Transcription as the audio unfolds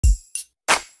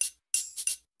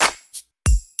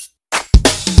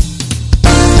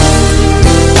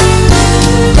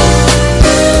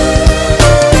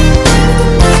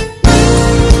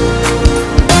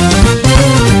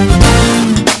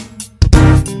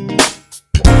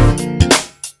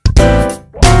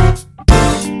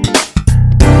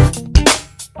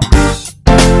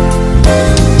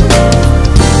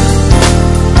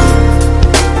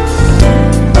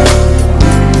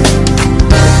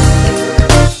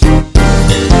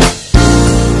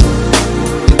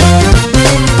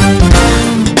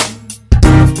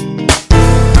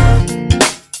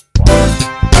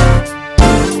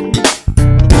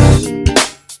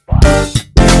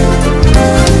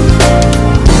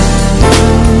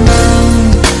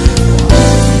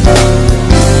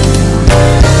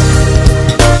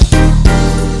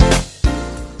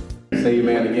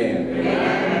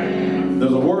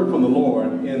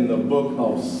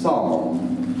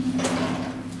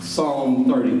Psalm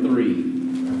 33.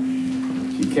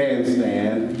 If you can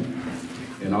stand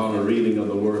in honor reading of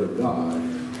the Word of God.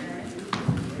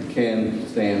 If you can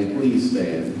stand, please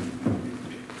stand.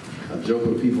 I joke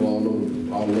with people all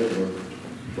over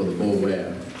for the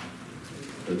Boer.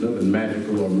 There's nothing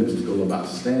magical or mystical about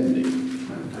standing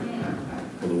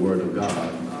for the Word of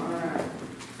God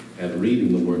and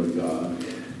reading the Word of God.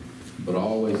 But I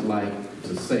always like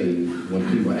to say, when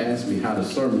people ask me how the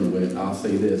sermon went, I'll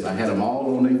say this: I had them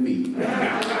all on their feet.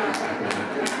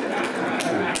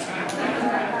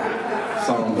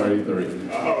 Psalm 33.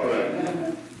 All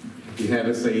right. If you have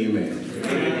it, say amen.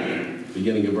 Amen.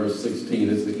 Beginning of verse 16,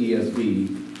 it's the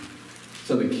ESV.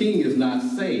 So the king is not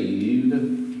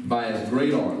saved by his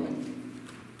great army.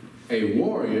 A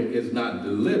warrior is not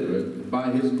delivered by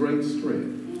his great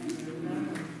strength.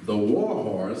 The war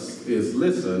horse is,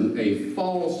 listen, a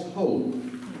false hope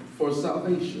for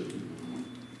salvation.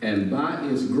 And by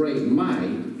its great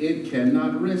might, it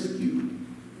cannot rescue.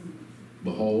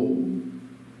 Behold,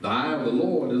 the eye of the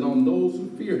Lord is on those who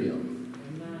fear him,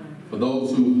 for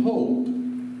those who hope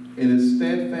in his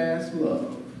steadfast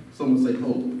love. Someone say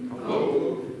hope.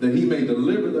 Hope. That he may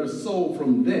deliver their soul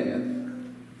from death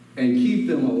and keep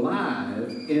them alive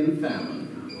in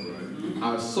famine.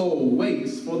 Our soul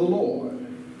waits for the Lord.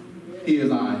 He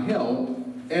is our help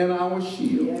and our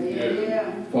shield.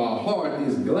 For our heart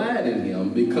is glad in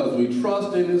him because we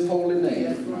trust in his holy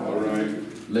name. All right.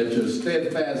 Let your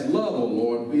steadfast love, O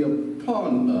Lord, be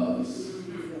upon us,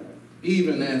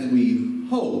 even as we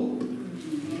hope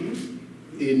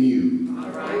in you. All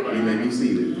right. You may be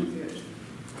seated.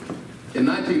 In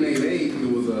 1988,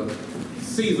 it was a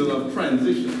season of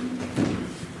transition,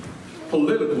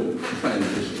 political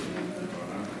transition.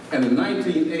 And in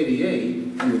 1988,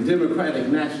 in the Democratic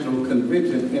National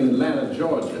Convention in Atlanta,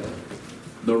 Georgia,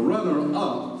 the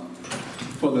runner-up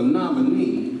for the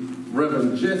nominee,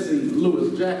 Reverend Jesse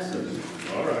Louis Jackson,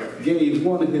 gave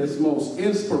one of his most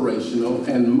inspirational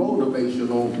and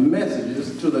motivational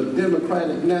messages to the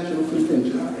Democratic National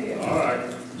Convention. All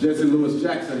right. Jesse Louis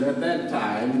Jackson, at that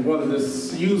time, wanted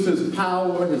to use his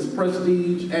power, his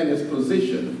prestige, and his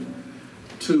position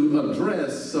to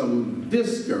address some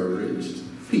discouraged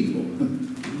people.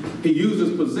 He used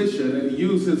his position and he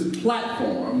used his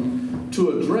platform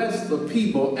to address the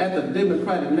people at the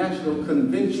Democratic National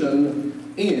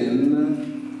Convention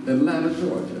in Atlanta,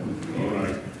 Georgia. All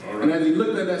right. All right. And as he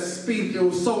looked at that speech, it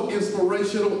was so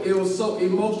inspirational, it was so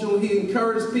emotional. He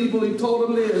encouraged people. He told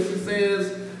them this. He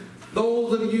says,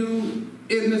 those of you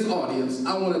in this audience,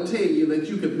 I want to tell you that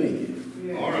you can make it.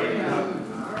 Yeah. All right.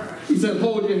 Yeah. He said,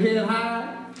 hold your head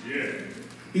high. Yeah.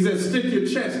 He said, stick your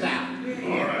chest out. Yeah.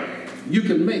 All right. You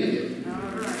can make it. All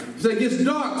right. He said, it gets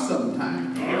dark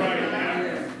sometimes. All right.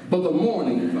 Yeah. But the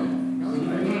morning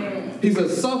comes. Yeah. He said,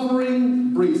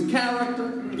 suffering breeds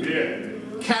character.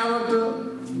 Yeah. Character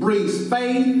breeds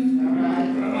faith.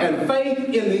 And faith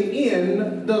in the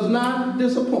end does not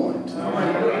disappoint.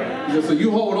 Right. He said, so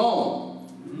you hold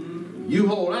on. You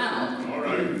hold out.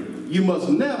 Right. You must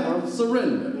never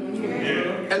surrender.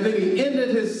 Yeah. And then he ended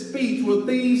his speech with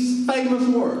these famous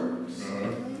words.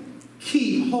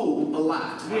 Keep hope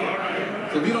alive.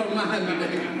 Yeah. So if you don't mind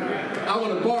today, I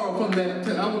want to borrow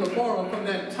from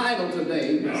that title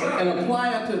today and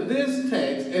apply it to this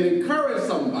text and encourage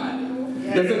somebody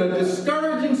that's in a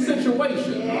discouraging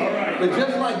situation, that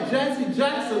just like Jesse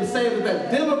Jackson said at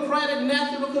that Democratic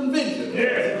National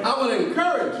Convention, I want to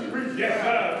encourage you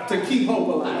to keep hope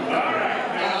alive.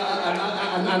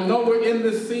 I know we're in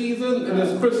this season, in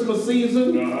this Christmas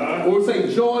season, where we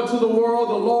say joy to the world,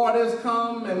 the Lord has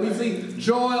come, and we see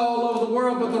joy all over the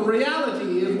world, but the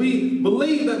reality is we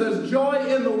believe that there's joy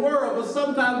in the world, but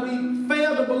sometimes we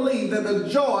fail to believe that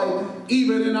there's joy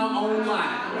even in our own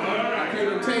lives. I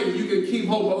can't tell you, you can keep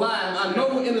hope alive. I know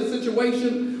we're in a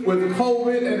situation with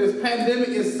COVID and this pandemic,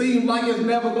 it seems like it's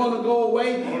never going to go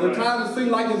away. The time it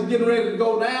seems like it's getting ready to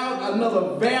go down,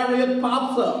 another variant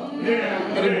pops up.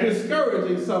 And it's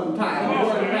discouraging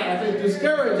sometimes. It's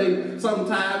discouraging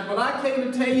sometimes, but I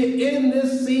came to tell you, in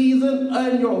this season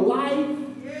in your life,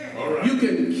 you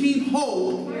can keep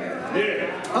hope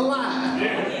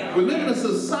alive. We live in a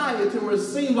society where it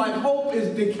seems like hope is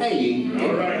decaying.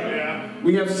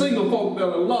 We have single folk that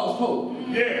have lost hope.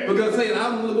 Because saying,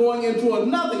 I'm going into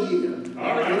another year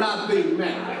without being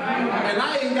married. And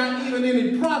I ain't got even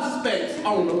any prospects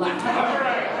on the line.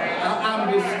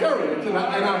 I'm discouraged and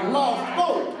I've lost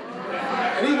hope.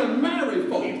 And even married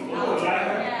folk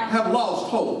have lost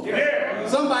hope.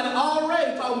 Somebody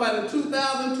already talking about in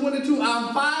 2022,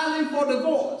 I'm filing for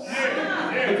divorce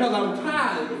because I'm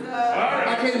tired.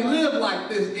 I can't live like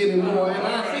this anymore. And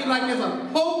I feel like it's a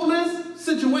hopeless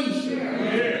situation.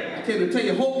 I came to tell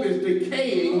you, hope is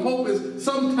decaying. Hope is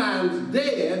sometimes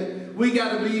dead. We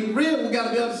got to be real. We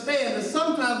got to understand that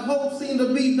sometimes hope seems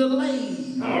to be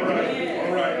delayed. All right.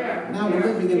 All right. Now we're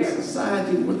living in a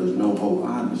society where there's no hope.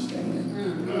 I understand.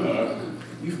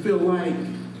 You feel like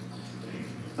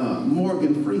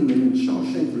Morgan Freeman in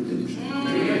Shawshank Redemption.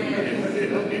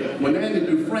 When Andy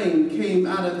Dufresne came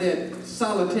out of that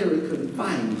solitary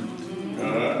confinement,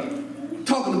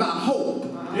 talking about hope.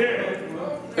 Yeah.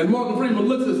 And Morgan Freeman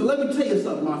looks and says, let me tell you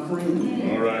something, my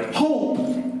friend. All right. Hope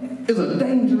is a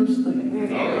dangerous thing.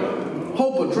 All right.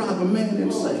 Hope will drive a man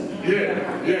insane.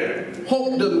 Yeah. Yeah.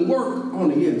 Hope doesn't work on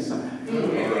the inside. All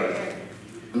right.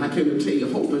 And I came to tell you,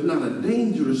 hope is not a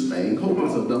dangerous thing. Hope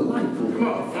is a delightful thing.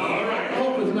 All right.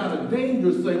 Hope is not a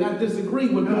dangerous thing. I disagree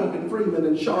with Morgan Freeman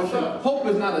and Shawshank. Hope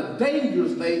is not a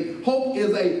dangerous thing. Hope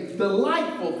is a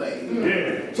delightful thing.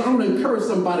 Yeah. So I want to encourage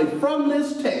somebody from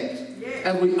this text,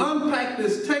 as we unpack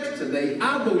this text today,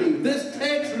 I believe this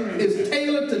text is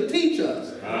tailored to teach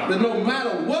us that no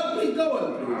matter what we're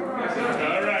going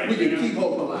through, we can keep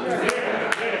hope alive.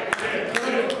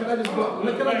 Can I just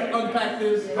unpack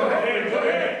this?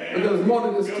 Because there's more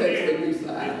to this text than we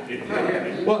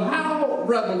say. Well, how,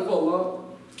 Reverend Fuller,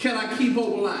 can I keep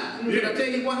hope alive? Can I tell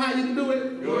you how you can do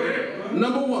it? Go ahead.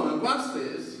 Number one, watch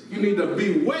this. You need to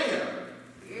beware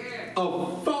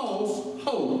of false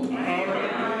hope. All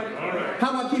right.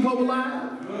 How do I keep hope alive?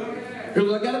 Here's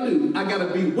what I got to do. I got to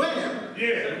beware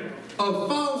of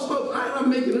false hope. I'm not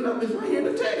making it up. It's right here in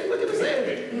the text. Look at the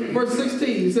text. Verse 16,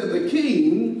 he said, the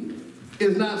king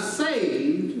is not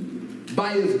saved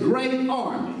by his great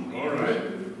army. All right.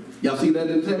 Y'all see that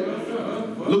in the text?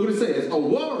 Look what it says. A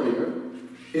warrior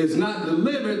is not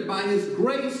delivered by his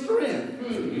great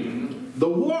strength. The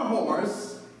war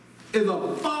horse is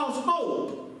a false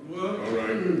hope All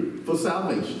right. for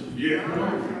salvation. Yeah.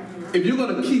 If you're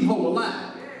going to keep hope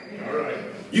alive, All right.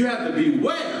 you have to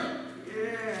beware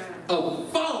of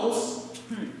false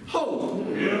hope.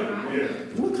 Yeah.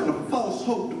 What kind of false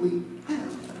hope do we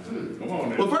have? Come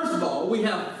on, Well, man. first of all, we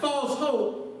have false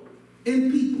hope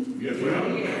in people. Yes,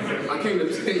 sir. I came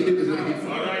to tell you this. All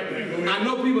right, man. Go ahead. I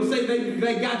know people say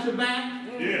they got your back.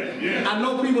 Yeah. I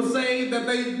know people say that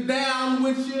they down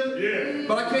with you. Yeah.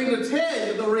 But I came to tell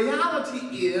you the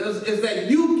reality is that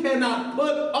you cannot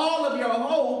put all of your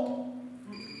hope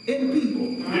in people.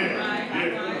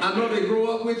 Yeah. I know they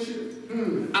grow up with you.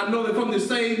 I know they're from the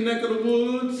same neck of the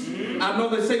woods. I know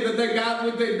they say that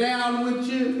they're down with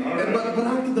you. Right.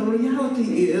 But the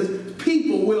reality is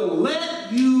people will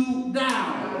let you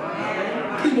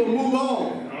down. People move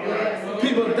on.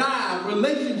 People die.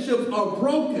 Relationships are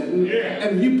broken.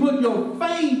 And you put your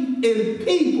faith in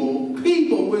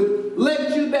people will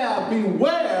let you down.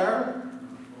 Beware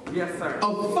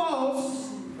of false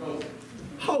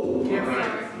hope. All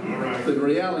right. The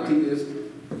reality is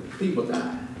people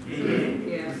die.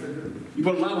 You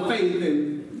put a lot of faith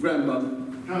in grandmother.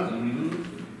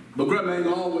 But grandma ain't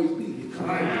gonna always be here.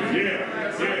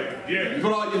 Yeah. You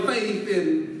put all your faith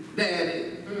in daddy.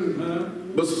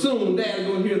 But soon daddy's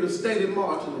gonna hear the steady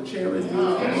march of the chariot.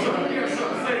 All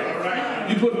right.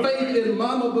 You put faith in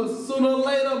mama, but sooner or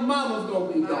later mama's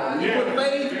gonna be gone. You put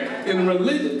faith in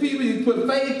religious people, you put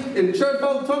faith in church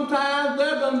folks, sometimes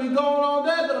they're gonna be going on,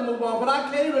 they're gonna move on. But I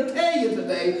came to tell you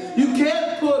today, you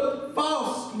can't put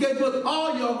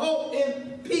all your hope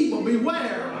in people.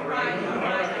 Beware All right.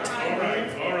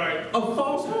 of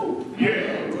false hope.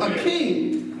 Yeah. A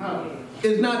king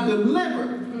is not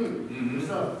delivered.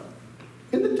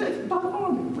 In the text by the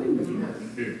army. Wait a minute.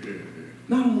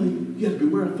 Not only you have to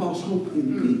beware of false hope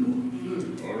in people.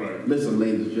 All right. Listen,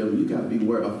 ladies and gentlemen, you got to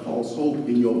beware of false hope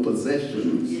in your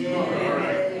possessions. All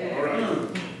right.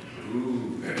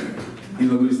 You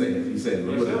know what he said? He said,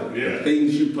 the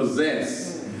things you possess.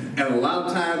 And a lot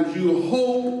of times you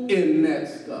hope in that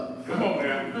stuff. Come on,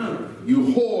 man.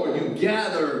 You hoard, you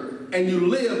gather, and you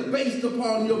live based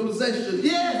upon your possessions.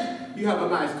 Yes, you have a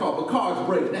nice car, but cars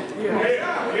break down.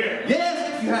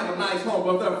 Yes, you have a nice home,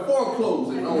 but they're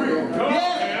foreclosing on you.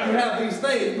 Yes, you have these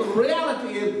things, but the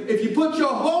reality is, if you put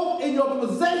your hope in your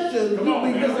possessions, you'll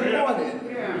be disappointed.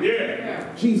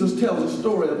 Jesus tells a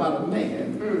story about a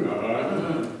man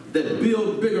that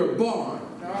built bigger barns.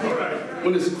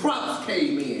 When his crops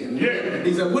came in,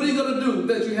 he said, what are you going to do?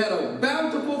 That you had a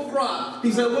bountiful crop.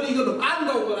 He said, what are you going to do? I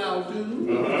know what I'll do.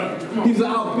 He said,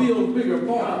 I'll build bigger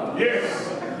barns.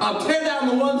 I'll tear down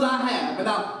the ones I have, and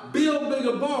I'll build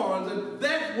bigger barns, and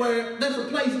that's a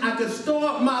place I can store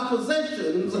up my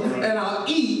possessions, and I'll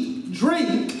eat,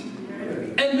 drink,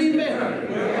 and be merry.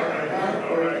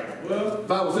 The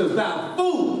Bible says, thy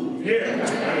food,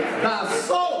 thy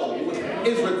soul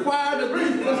is required of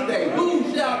thee this day. Who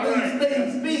shall these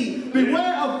things be?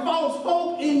 Beware of false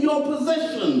your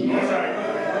position. All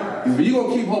right. If you're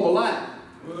going to keep hope alive,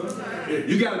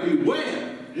 you got to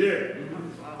beware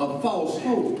of false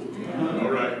hope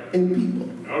All right. in people.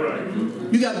 All right.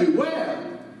 You got to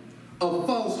beware of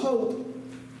false hope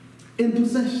in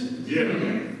possessions. Yeah.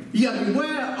 You got to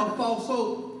beware of false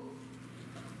hope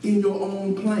in your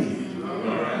own plan. All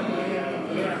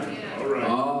right. All right.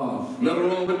 Oh, nothing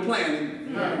wrong with planning.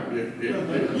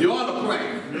 You ought to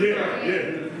plan.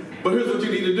 Yeah. But here's what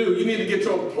you need to do. You need to get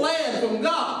your plan from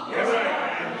God. That's right.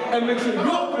 And make sure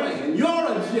your plan,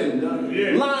 your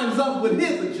agenda, lines up with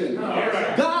his agenda.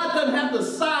 Right. God doesn't have to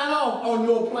sign off on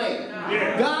your plan.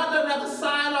 God doesn't have to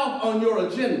sign off on your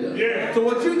agenda. So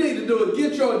what you need to do is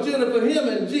get your agenda for him,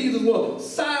 and Jesus will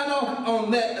sign off on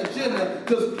that agenda,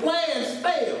 because plans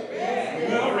fail.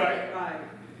 All right.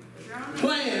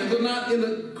 Plans are not in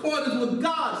accordance with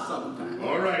God sometimes.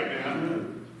 All right now.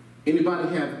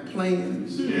 Anybody have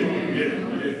plans? Yeah.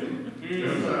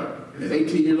 At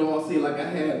 18 years old, I feel like I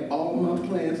had all my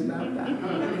plans mapped out.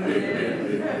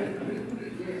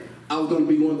 I was going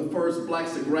to be one of the first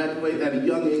blacks to graduate at a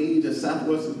young age at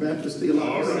Southwestern Baptist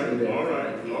Theological Seminary.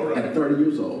 All right. At 30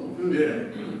 years old. Yeah.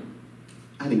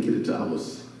 I didn't get it till I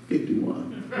was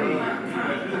 51.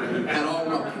 Had all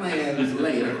my plans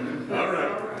later. All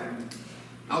right.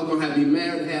 I was going to have to be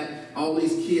married, have all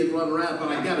these kids running around, but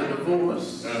I got a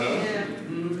divorce.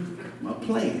 My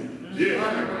plan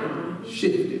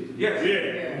shifted. Yeah.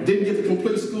 Didn't get to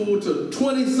complete school till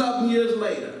 20-something years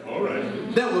later. All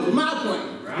right. That was my plan.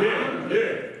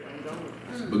 Yeah.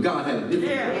 But God had a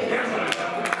different plan.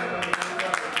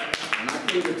 And I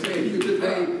came to tell you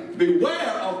today,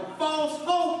 beware of false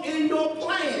hope in your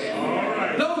plan. All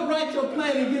right. Don't write your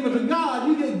plan and give it to God.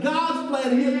 You get God's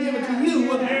plan and he'll give it to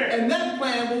you. And that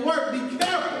plan will work. Be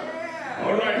careful.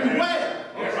 All right. Beware.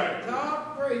 All right.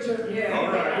 Talk, preacher. Yeah.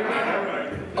 All right.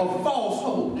 Of false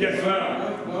hope. Yes,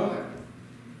 sir.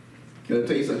 Can I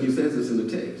tell you something? He says this in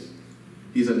the text.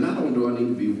 He said, not only do I need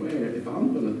to beware, if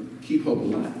I'm going to keep hope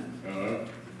alive,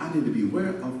 I need to beware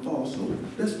of false hope.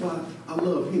 That's why I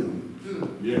love him.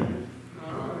 Yeah.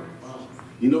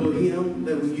 You know the hymn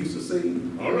that we used to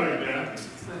sing? All right now.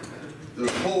 The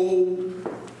hold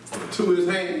to his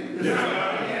hand. Yes,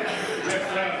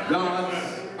 sir. God's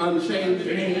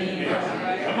unchanging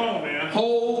hand. Come on now.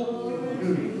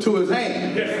 Hold to his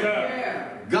hand. Yes,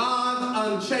 sir.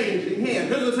 God's unchanging hand.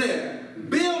 Here's his hand.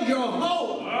 Build your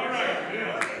hope All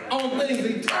right. on things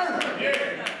eternal.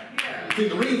 Yeah. See,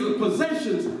 the reason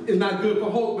possessions is not good for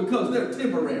hope because they're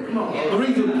temporary. The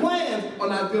reason plans are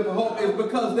not good for hope is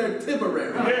because they're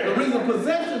temporary. The reason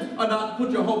possessions are not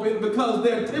put your hope in because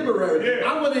they're temporary.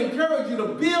 I would encourage you to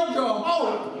build your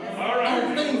hope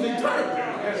on things eternal.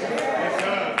 Yes,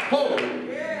 sir. Hope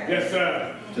Yes,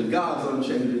 sir. to God's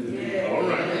unchanging hand. All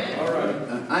right. All right.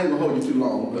 I ain't gonna hold you too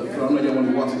long, but I know y'all want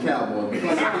to watch the Cowboys.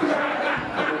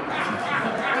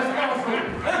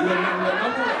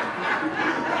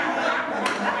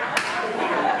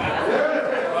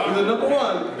 Number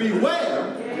one,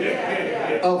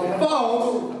 beware of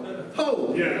false hope.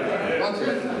 Watch it.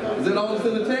 Is it all that's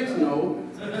in the text? No.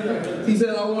 He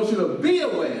said, I want you to be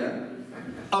aware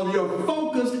of your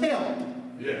focused help.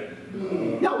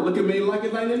 Y'all look at me like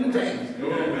it ain't in the text.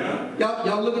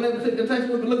 Y'all looking at the text?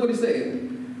 Look what he said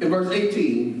in verse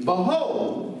 18.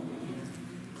 Behold,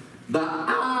 the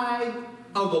eye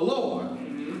of the Lord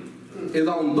is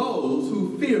on those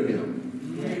who fear him.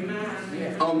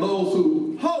 On those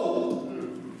who hope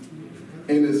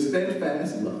in his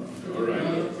steadfast love.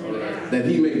 That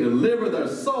he may deliver their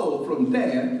soul from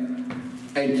death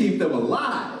and keep them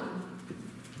alive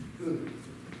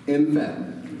in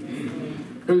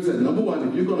famine. Here he said, number one,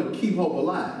 if you're going to keep hope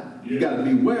alive, you got to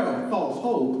beware of false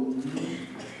hope.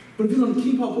 But if you're going to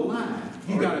keep hope alive,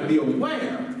 you got to be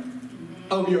aware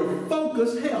of your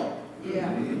focused help.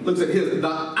 Looks at the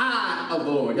eye of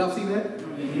the Lord. Y'all see that?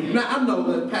 Now, I know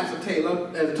that Pastor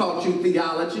Taylor has taught you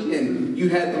theology, and you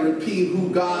had to repeat who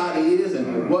God is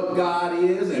and what God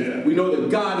is, and we know that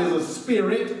God is a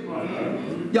spirit.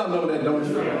 Y'all know that, don't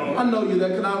you? I know you that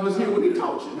because I was here when he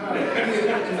taught you.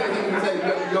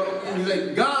 He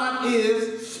said, God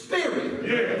is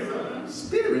spirit.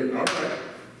 Spirit? All right.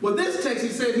 Well, this text, he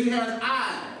said he has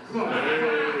eyes. Come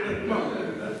on.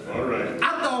 All right.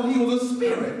 I thought he was a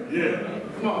spirit.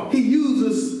 Come on. He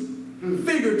uses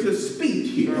figurative speech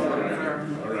here.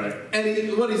 All right.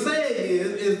 And what he's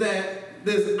saying is that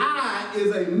this eye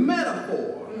is a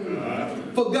metaphor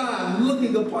for God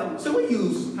looking upon you. So we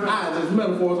use eyes as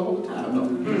metaphors all the time, no?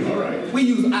 All right. We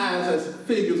use eyes as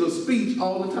figures of speech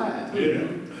all the time.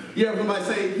 You ever somebody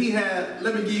say,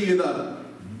 let me give you the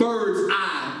bird's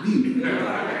eye view.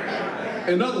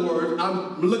 In other words,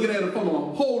 I'm looking at it from a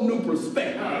whole new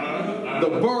perspective. The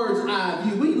bird's eye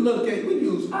view. We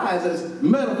use eyes as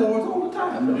metaphors all the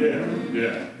time. Don't we?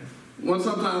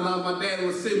 Sometimes my dad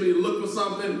would send me to look for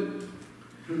something,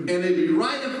 and they'd be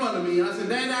right in front of me. And I said,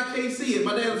 Daddy, I can't see it.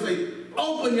 My dad would say,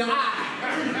 open your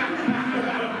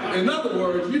eyes. In other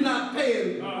words, you're not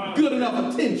paying good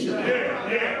enough attention.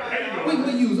 We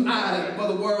use eyes for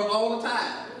the word all the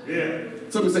time.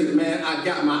 Somebody say, man, I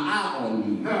got my eye on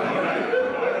you.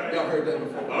 Y'all heard that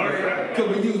before? Because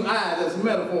we use eyes as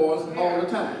metaphors all the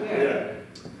time.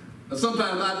 And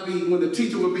sometimes when the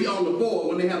teacher would be on the board,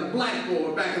 when they had a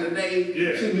blackboard back in the day,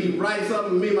 she'd be writing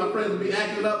something, me and my friends would be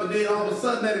acting up, and then all of a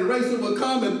sudden that eraser would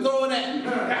come and throw it at me.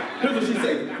 Here's what she'd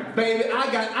say, baby, I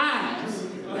got eyes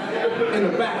in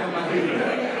the back of my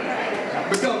head.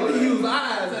 Because we use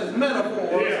eyes as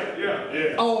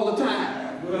metaphors all the time.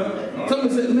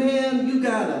 Somebody said, man, you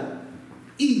got an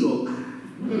eagle eye.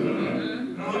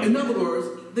 In other words,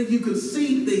 that you can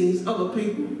see things other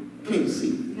people can't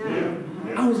see.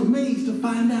 I was amazed to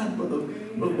find out, brother,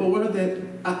 that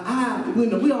an eye,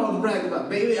 we all brag about,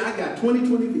 baby, I got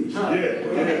 20/20 vision.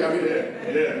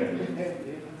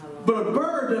 But a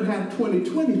bird doesn't have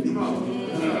 20/20 vision.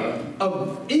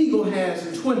 An eagle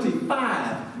has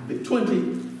 25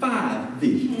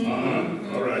 vision.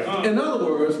 In other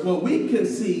words, what we can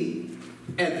see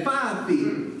at 5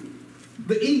 feet,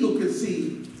 the eagle can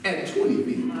see at 20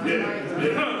 feet.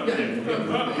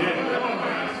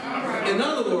 In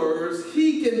other words,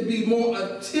 he can be more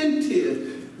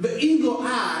attentive. The eagle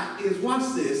eye is,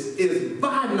 watch this, is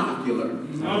binocular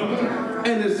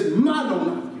and it's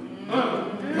monocular.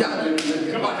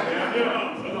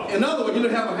 In other words, you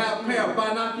don't have a pair of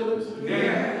binoculars?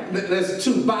 That's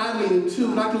two. Bi meaning two,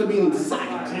 binocular meaning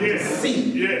sight.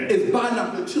 See. It's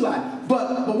binocular, two eyes.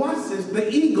 But watch this,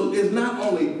 the eagle is not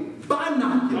only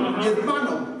binocular, it's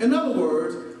binocular. In other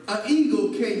words, an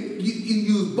eagle can you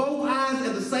use both eyes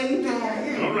at the same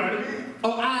time,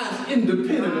 or eyes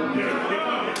independently.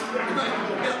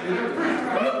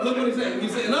 Look what he said. He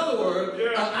said, in other words,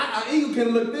 an eagle can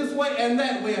look this way and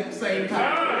that way at the same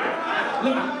time.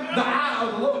 Look, the eye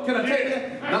of the Lord, can I tell you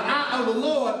that? The eye of the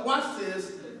Lord, watch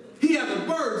this, he has a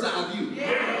bird's eye view.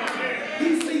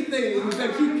 He sees things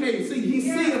that you can't see. He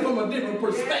sees it from a different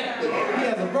perspective. He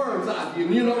has a bird's eye view.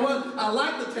 And you know what? I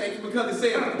like the text because it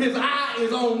says, his eye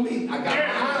is on me. I got my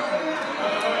eye on me.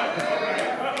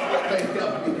 Thank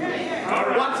God.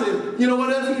 Watch this. You know what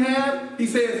else he has? He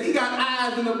says he got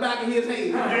eyes in the back of his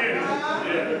head.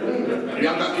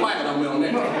 Y'all got quiet on me on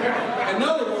that. In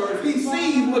other words, he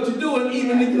sees what you're doing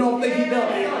even if you don't think he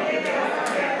does.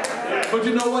 But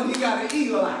you know what? He got an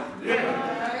eagle eye.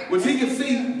 Which he can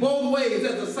see both ways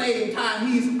at the same time.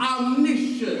 He's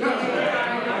omniscient.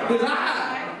 His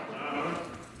eye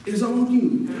is on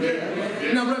you.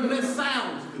 Now, remember, that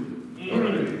sounds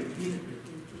good.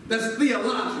 That's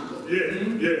theological.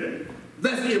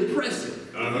 That's impressive.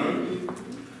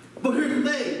 But here's the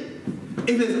thing.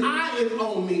 If his eye is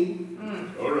on me,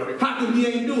 how come he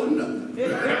ain't doing nothing?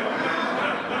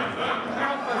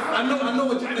 I know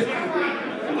what you're thinking.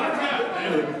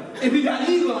 If he got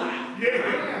eagle eye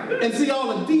and see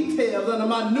all the details under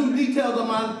my new details of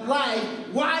my life,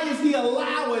 why is he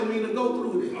allowing me to go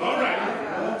through this?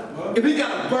 If he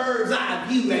got a bird's eye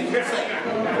view, as you say,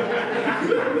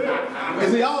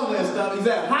 and see all that stuff, he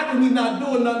said, how come he's not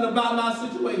doing nothing about my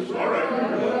situation?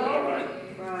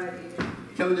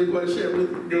 Can I just go ahead and share with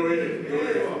you? Go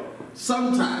ahead.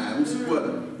 Sometimes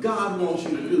what God wants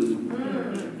you to do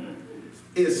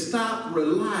is stop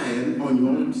relying on your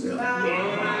own self.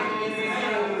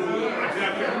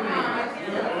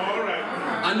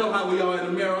 I know how we are in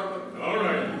America.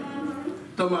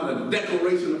 Talking about the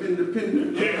Declaration of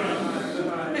Independence.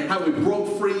 How we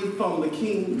broke free from the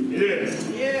king.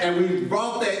 And we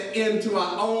brought that into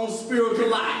our own spiritual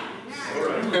lives.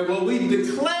 And what we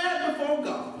declared before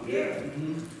God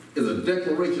is a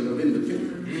Declaration of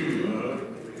Independence.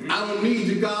 I don't need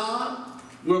you, God.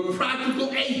 We're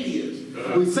practical atheists.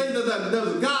 We say that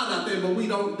there's a God out there, but we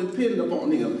don't depend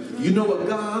upon him. You know what?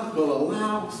 God will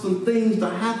allow some things to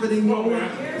happen in your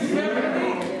life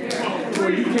where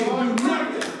you can't do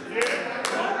nothing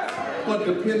but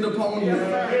depend upon him.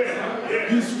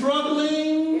 You're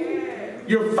struggling,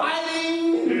 you're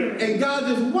fighting, and God's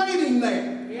just waiting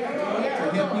there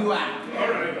to help you out.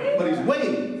 But he's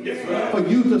waiting for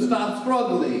you to stop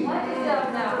struggling.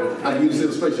 I use this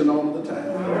illustration all the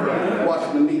time.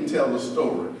 Watchman Nee tell the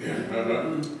story.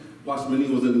 Watchman Nee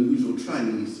was an unusual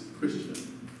Chinese Christian.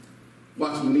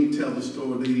 Watchman Nee tell the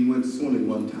story that he went swimming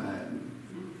one time,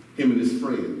 him and his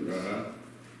friends,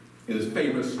 in his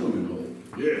favorite swimming hole.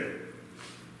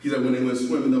 He said when they went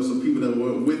swimming, there were some people that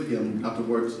were with him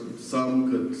afterwards. Some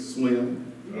could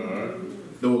swim.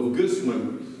 There were good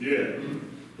swimmers. Yeah.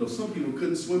 Though some people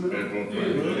couldn't swim at all.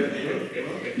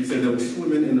 He said they were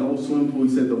swimming in the old swimming pool. He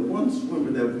said the one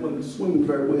swimmer that wasn't swimming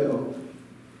very well,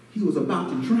 he was about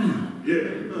to drown.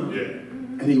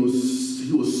 And he was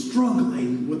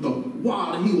struggling with the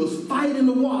water. He was fighting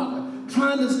the water,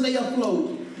 trying to stay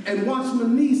afloat. And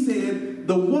Watchman Nee said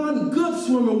the one good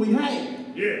swimmer we had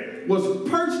was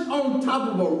perched on top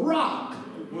of a rock,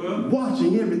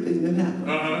 watching everything that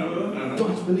happened.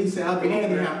 Watchman Nee said, I began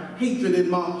to have hatred in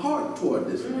my heart toward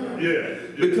this man.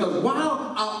 Because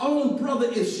while our own brother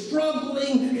is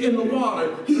struggling in the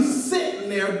water, he's sitting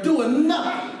there doing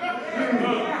nothing.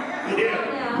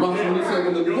 Watchman Nee said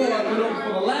when the boy went over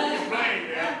for the last night,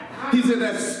 he said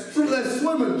that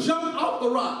swimmer jumped off the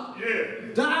rock,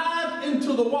 dived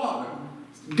into the water,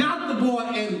 got the boy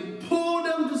and pulled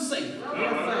him to safety.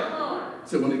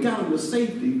 So when they got him to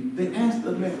safety, they asked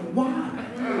the man, why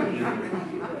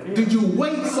did you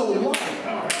wait so long?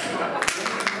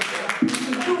 You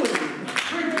didn't do it.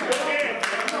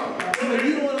 He said,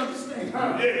 you don't understand.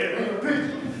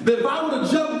 That if I would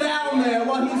have jumped down there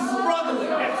while he's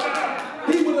struggling,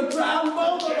 he would have drowned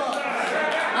both of us.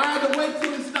 I had to wait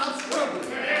till he stopped struggling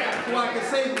so I could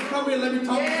say, come here, let me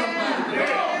talk to somebody.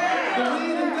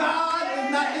 Believe in God is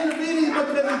not intervening because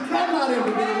he cannot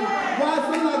intervene. Why it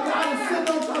seems like God is sitting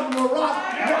on top of a rock,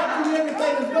 watching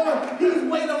everything that's going. He's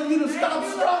waiting on you to stop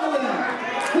struggling.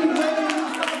 He's waiting on you to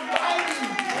stop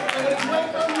fighting. And he's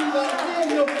waiting on you to then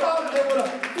he'll come there with a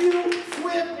few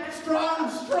swift, strong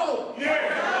stroke.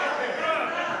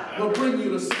 Will bring you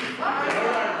to safety.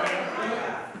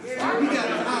 He got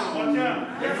his eye on you. I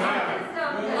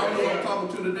don't know what I'm talking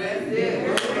to today.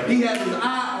 He has his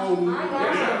eye on you.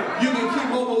 You can keep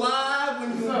hope alive when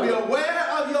you be aware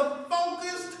of your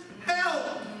focused health.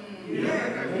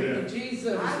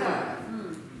 Jesus.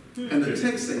 And the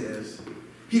text says,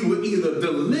 he will either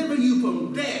deliver you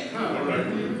from death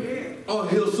or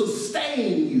he'll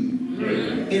sustain you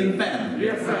in battle.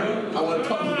 I want to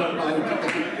talk about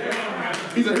it.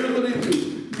 He said, here's what they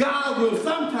do. God will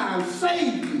sometimes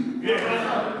save you.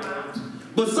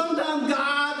 But sometimes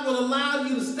God will allow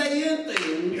you to stay in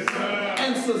things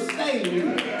and sustain you.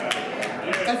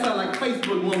 That sounds like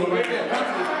Facebook woman right there. Watch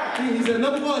this. He said,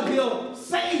 number one, he'll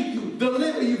save you,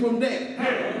 deliver you from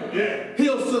death.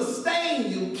 He'll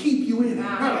sustain you, keep you in it.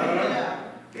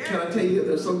 Can I tell you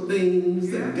there's some things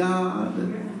that God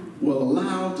will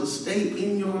allow to stay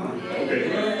in your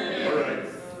life.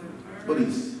 But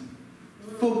he's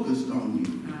focused on you.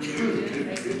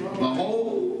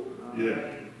 Behold,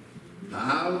 the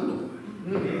eye of the Lord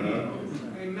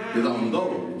is on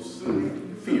those who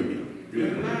fear him.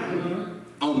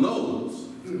 On those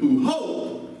who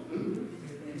hope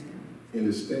in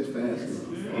his steadfast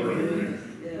love.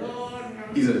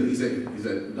 He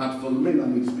said, Dr. Fuller, maybe I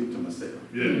need to speak to myself.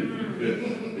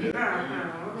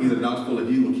 He said, Dr. Fuller,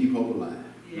 you will keep hope alive.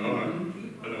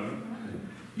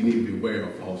 You need to be aware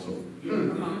of also. He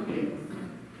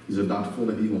said, Dr.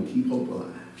 Fuller, if you're going to keep hope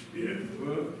alive,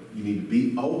 you need to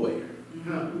be aware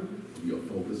of your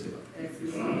focus health.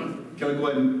 Can I go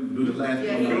ahead and do the last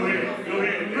one? Go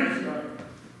ahead.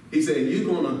 He said, you're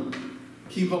going to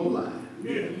keep hope alive.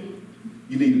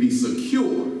 You need to be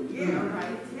secure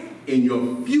in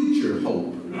your future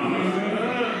hope.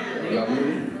 Y'all hear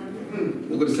me?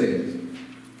 Look what it says.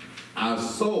 Our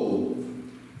soul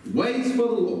waits for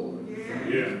the Lord.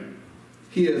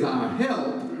 He is our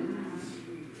help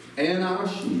and our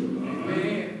shield.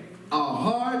 Our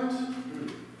heart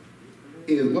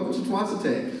is, what's the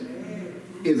text?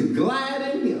 Is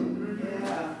glad in him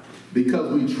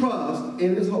because we trust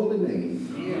in his holy name.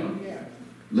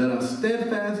 Let our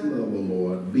steadfast love, O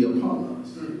Lord, be upon us,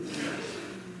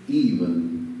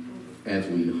 even as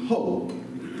we hope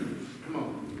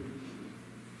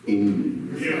in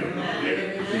you.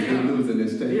 There's good news in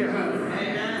this text.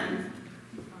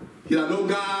 I know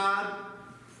God,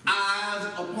 eyes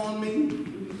upon me.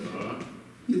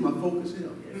 He's my focus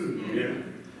here.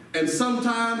 And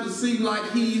sometimes it seems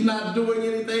like he's not doing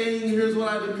anything. Here's what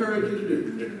I'd encourage you to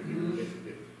do.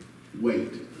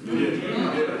 Wait.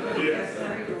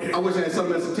 I wish I had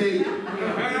something else to tell you.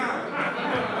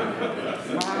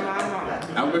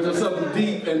 I wish there was something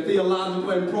deep and theological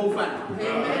and profound.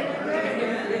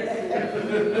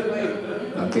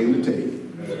 I came to tell you.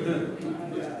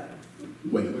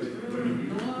 Wait.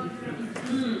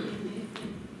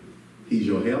 He's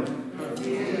your help.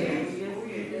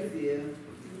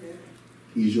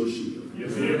 He's your shield.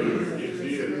 Yes, he is. Yes, he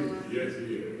is. Yes, he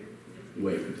is.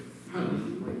 Wait.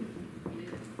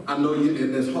 I know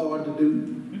and it's hard to do.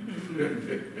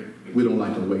 We don't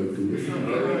like to wait, do we?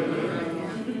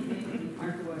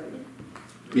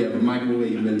 We have a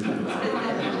microwave mentality.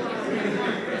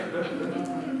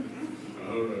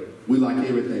 We like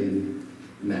everything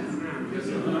now.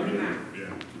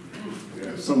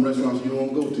 Some restaurants you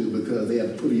won't go to because they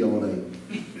have to put you on a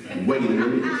waiting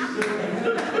list.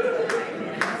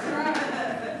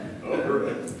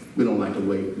 We don't like to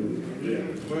wait, do we?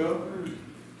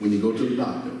 When you go to the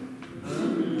doctor,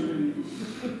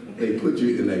 they put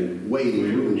you in a waiting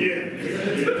room.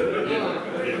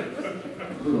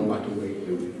 We don't like to wait,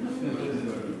 do we?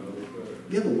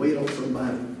 You ever wait on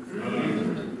somebody?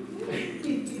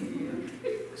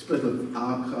 Especially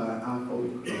our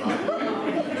folks.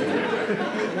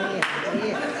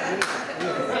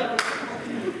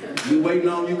 You waiting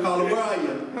on, you call her, where are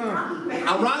you?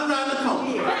 I'm right around the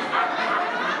corner.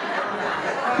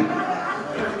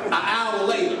 An hour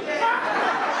later.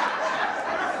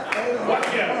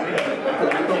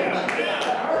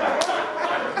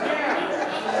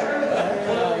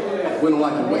 We don't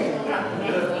like to wait.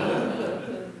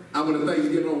 I went to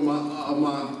Thanksgiving on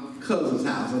my cousin's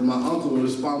house, and my uncle was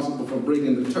responsible for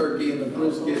bringing the turkey and the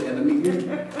brisket and the meat.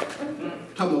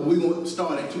 Talking about we won't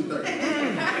start at 2:30.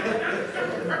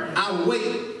 I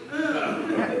waited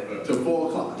till 4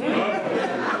 o'clock.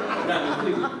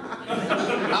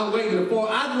 I waited till 4.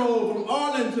 I drove from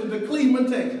Arlington to Cleveland,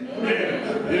 Texas.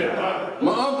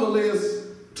 My uncle lives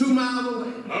 2 miles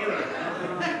away.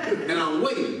 And I'm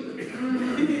waiting.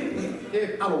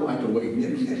 I don't like to wait.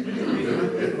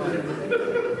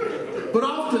 But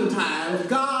oftentimes,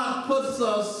 God puts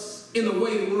us in a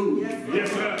waiting room. Yes,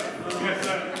 sir. Yes,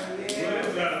 sir. Yes,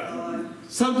 sir.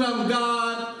 Sometimes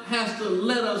God has to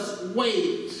let us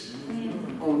wait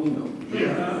on, you know.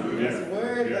 That's a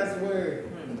word, that's a word.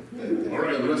 I was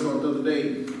at a restaurant the other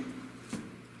day,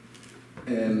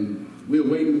 and we were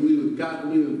waiting, we got at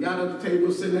the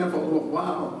table, sitting there for a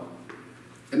while.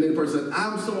 And then the person said,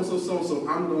 I'm so-and-so,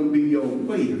 I'm going to be your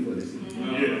waiter for this evening.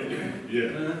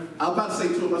 I was about to say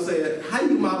to him, I said, how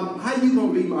you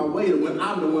going to be my waiter when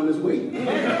I'm the one that's waiting?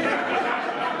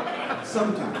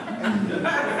 Sometimes.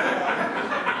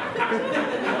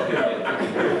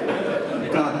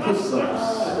 God puts us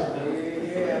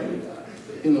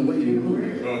in the waiting room.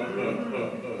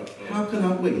 How can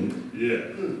I wait?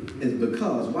 It's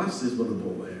because, watch this, brother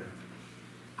boy,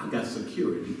 I got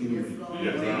security in me.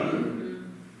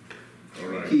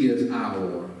 He is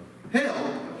our help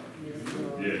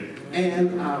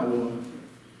and our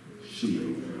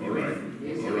shield.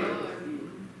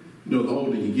 You know, the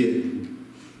older you get,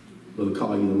 Brother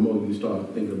Carl, the more you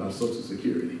start thinking about Social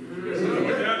Security.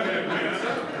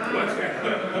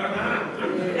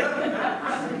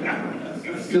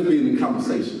 Just being in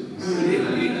conversations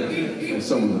with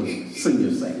some of the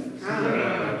senior saints,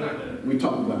 we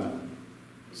talk about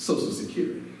Social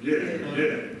Security.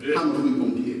 How much we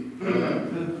gonna get?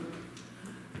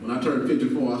 When I turned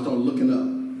 54, I started looking up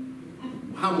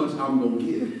how much I'm gonna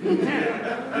get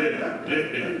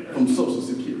from Social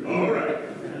Security.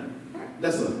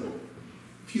 That's a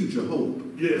future hope.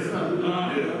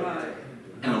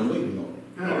 And I'm waiting on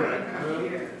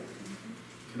it.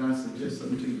 Can I suggest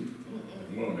something to you?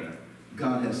 Come on now.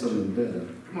 God has something better.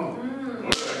 Come on.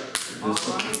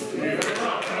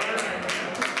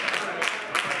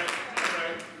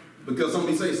 Because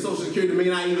somebody say Social Security may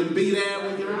not even be there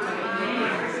when you're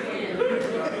retired.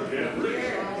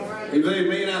 They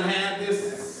may not have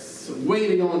this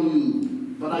waiting on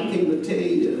you, but I came to tell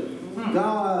you,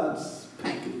 God's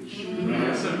package,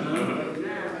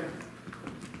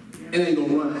 it ain't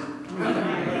gonna run out.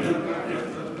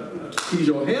 He's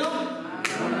your help,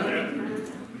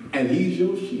 and He's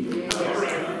your shield.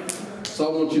 So I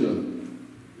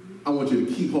want you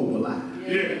to keep hope alive.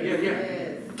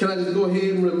 Can I just go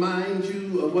ahead and remind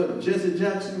you of what Jesse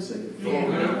Jackson said?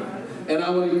 And I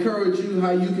would encourage you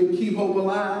how you can keep hope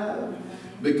alive,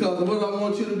 because what I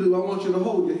want you to do, I want you to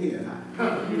hold your head high.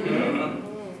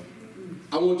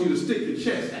 I want you to stick your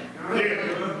chest out.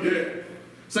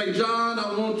 Say, John,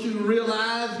 I want you to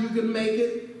realize you can make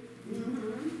it.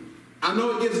 I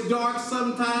know it gets dark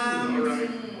sometimes.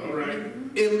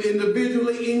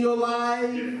 Individually in your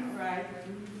life.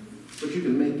 But you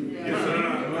can make it.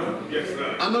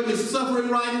 I know you're suffering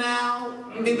right now,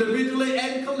 individually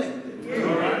and collectively.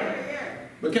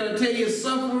 But can I tell you,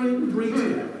 suffering breeds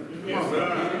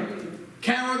character.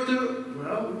 Character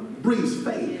breeds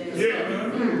faith.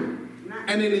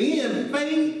 And in the end,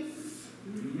 faith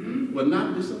will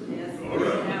not disappoint.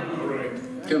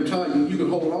 Can I tell you, you can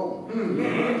hold on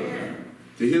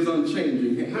to His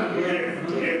unchanging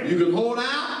hand. You can hold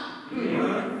out.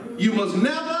 You must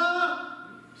never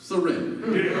surrender.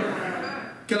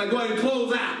 Can I go ahead and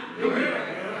close out?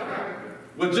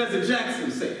 what Jesse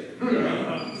Jackson said.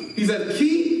 He said,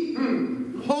 keep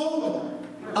hope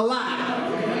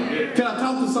alive. Can I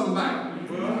talk to somebody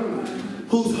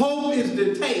whose hope is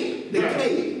decayed?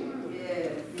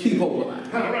 Keep hope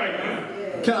alive. All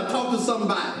right. Can I talk to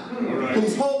somebody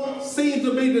whose hope seems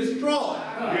to be destroyed?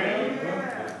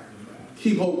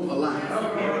 Keep hope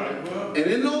alive. And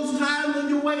in those times when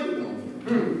you're waiting on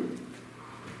Him,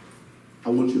 I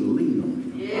want you to lean on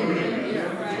Him.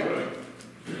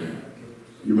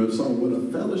 You remember the song, what a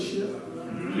fellowship?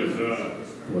 Yes, sir.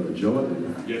 What a joy.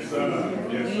 Yes, sir.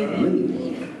 Yes, sir. Lean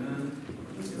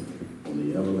on the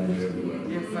everlasting love.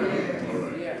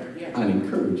 I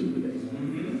encourage you today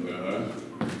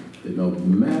that no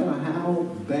matter how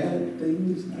bad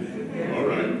things get, All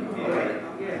right.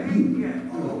 you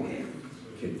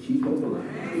can keep hope alive.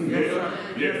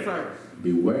 Yes, sir.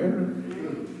 Beware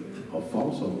of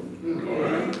false hope.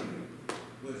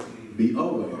 Be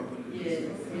aware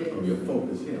of your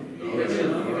focus here.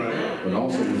 But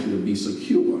also want you to be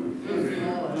secure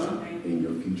in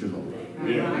your future hope.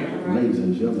 Ladies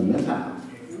and gentlemen, that's how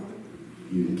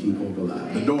you can keep hope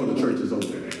alive. The door of the church is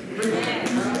open.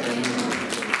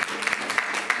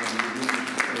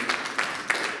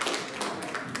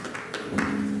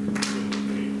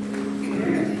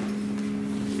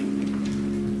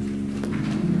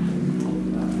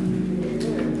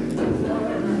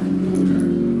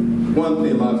 One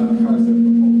theological concept of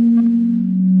hope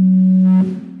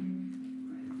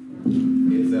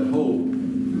is that hope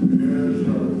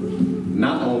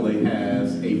not only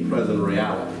has a present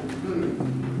reality,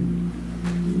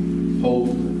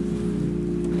 hope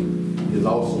is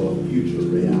also a future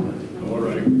reality. All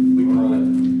right. We call it,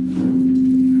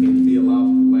 in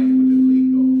theological language and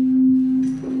legal,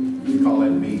 we call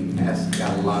it the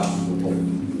eschatological hope.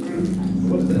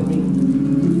 What does that mean?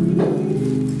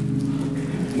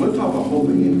 When we talk about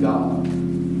hoping in God,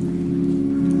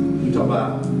 we talk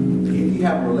about if you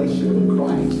have a relationship with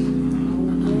Christ,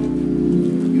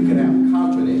 you can have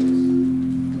confidence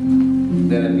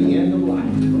that at the end of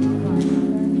life,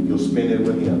 you'll spend it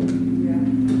with Him.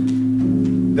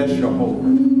 That's your hope.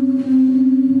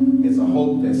 It's a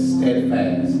hope that's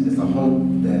steadfast. It's a hope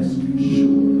that's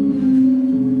sure.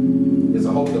 It's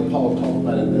a hope that Paul talked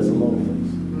about in Thessalonians.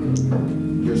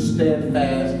 Your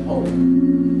steadfast hope.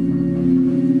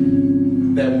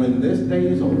 That when this day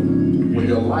is over, when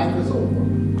your life is over,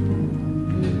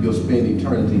 you'll spend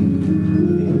eternity with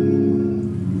Him.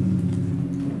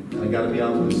 And I got to be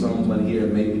honest with someone here,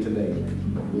 maybe today,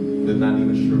 that's not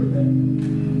even sure of that.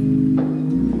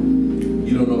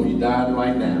 You don't know if you died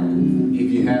right now, if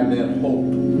you have that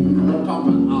hope. I'm not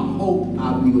talking about I hope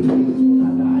I'll be with Jesus when I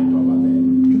die. I'm talking about that.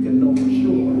 You can know for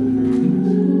sure.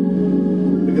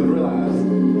 Because realize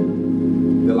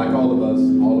that like all of us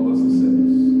are sinners.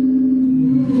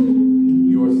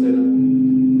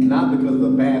 Not because of the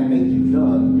bad things you've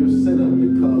done, you're a sinner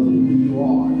because of who you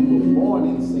are. You were born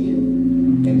in sin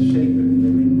and shaped in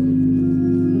iniquity.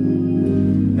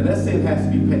 And that sin has to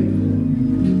be paid for.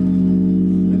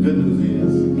 The good news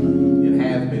is, it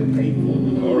has been paid for.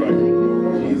 All right.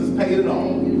 Jesus paid it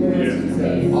all.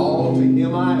 Yes. All to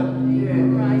Him I owe.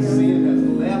 Sin has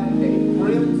left a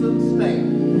crimson stain,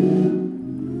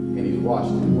 and He's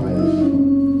washed it white as snow.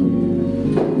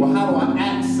 Well, how do I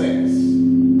access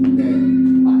that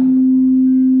life?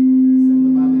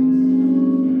 Simply by this.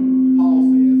 Paul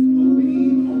says,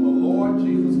 believe on the Lord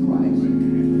Jesus Christ,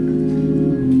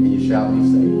 and you shall be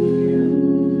saved.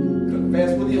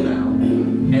 Confess with your mouth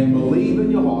and believe in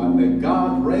your heart that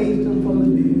God raised Him from the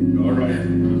dead. All right.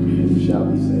 And you shall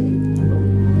be saved.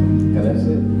 And that's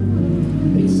it.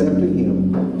 Accepting Him.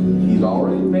 He's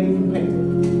already made the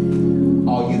payment.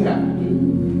 All you have to do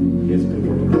is pick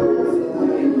up the cross.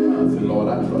 Say, Lord,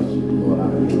 I trust you. Lord, I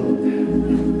believe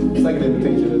you. Second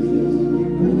invitation is this.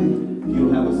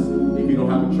 If you don't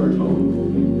have a church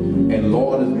home, and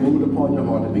Lord has moved upon your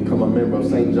heart to become a member of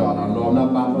St. John, I know I'm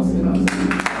not by myself.